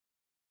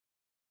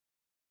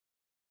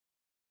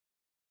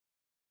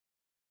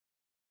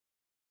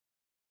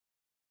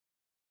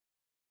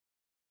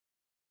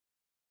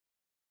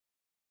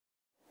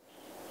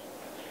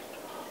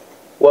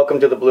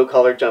Welcome to the Blue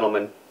Collar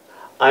Gentleman.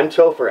 I'm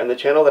Topher, and the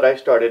channel that I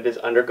started is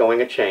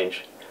undergoing a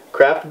change.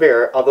 Craft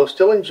beer, although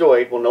still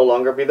enjoyed, will no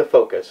longer be the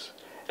focus.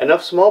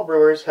 Enough small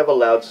brewers have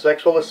allowed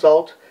sexual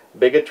assault,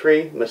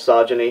 bigotry,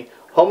 misogyny,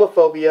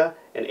 homophobia,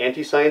 and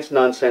anti-science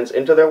nonsense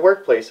into their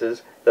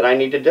workplaces that I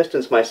need to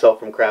distance myself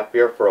from craft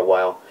beer for a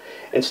while.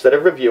 Instead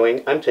of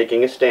reviewing, I'm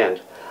taking a stand.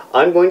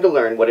 I'm going to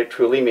learn what it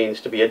truly means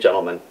to be a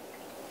gentleman.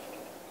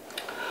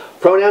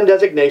 Pronoun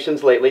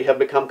designations lately have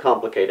become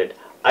complicated.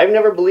 I've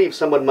never believed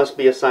someone must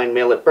be assigned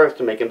male at birth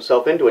to make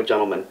himself into a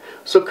gentleman,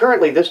 so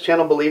currently this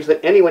channel believes that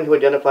anyone who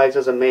identifies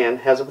as a man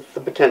has the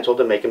potential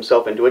to make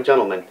himself into a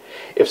gentleman.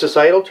 If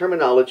societal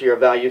terminology or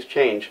values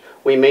change,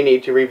 we may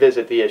need to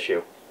revisit the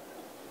issue.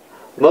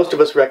 Most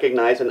of us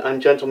recognize an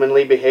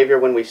ungentlemanly behavior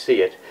when we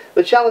see it.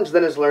 The challenge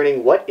then is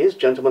learning what is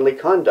gentlemanly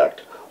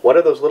conduct. What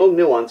are those little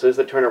nuances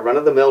that turn a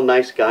run-of-the-mill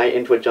nice guy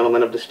into a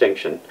gentleman of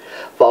distinction?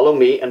 Follow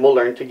me and we'll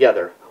learn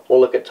together. We'll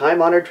look at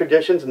time-honored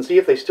traditions and see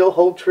if they still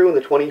hold true in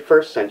the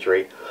 21st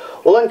century.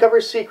 We'll uncover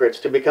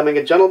secrets to becoming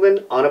a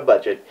gentleman on a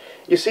budget.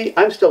 You see,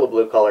 I'm still a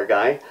blue-collar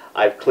guy.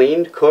 I've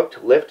cleaned,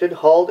 cooked, lifted,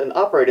 hauled, and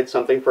operated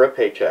something for a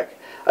paycheck.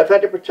 I've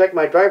had to protect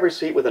my driver's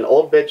seat with an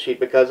old bedsheet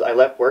because I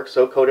left work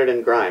so coated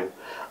in grime.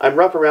 I'm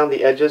rough around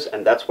the edges,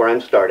 and that's where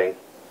I'm starting.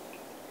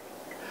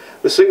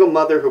 The single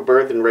mother who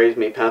birthed and raised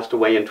me passed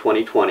away in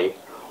 2020.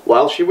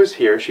 While she was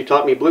here, she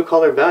taught me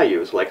blue-collar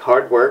values like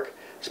hard work,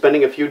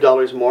 spending a few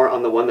dollars more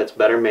on the one that's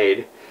better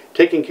made,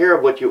 taking care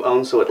of what you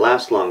own so it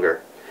lasts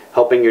longer,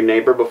 helping your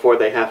neighbor before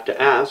they have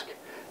to ask,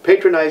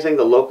 patronizing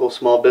the local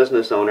small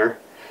business owner,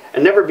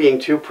 and never being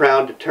too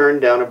proud to turn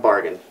down a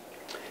bargain.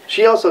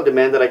 She also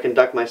demanded I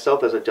conduct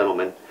myself as a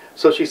gentleman,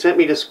 so she sent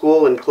me to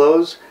school in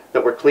clothes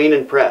that were clean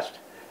and pressed.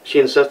 She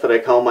insists that I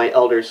call my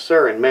elders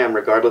sir and ma'am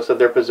regardless of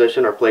their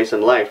position or place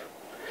in life.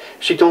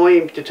 She told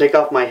me to take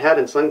off my hat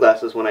and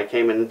sunglasses when I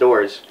came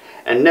indoors,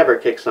 and never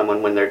kick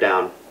someone when they're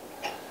down.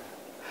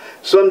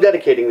 So I'm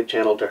dedicating the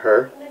channel to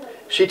her.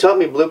 She taught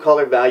me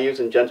blue-collar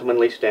values and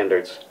gentlemanly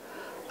standards.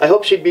 I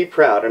hope she'd be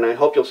proud, and I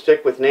hope you'll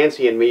stick with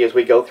Nancy and me as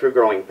we go through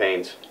growing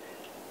pains.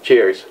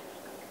 Cheers.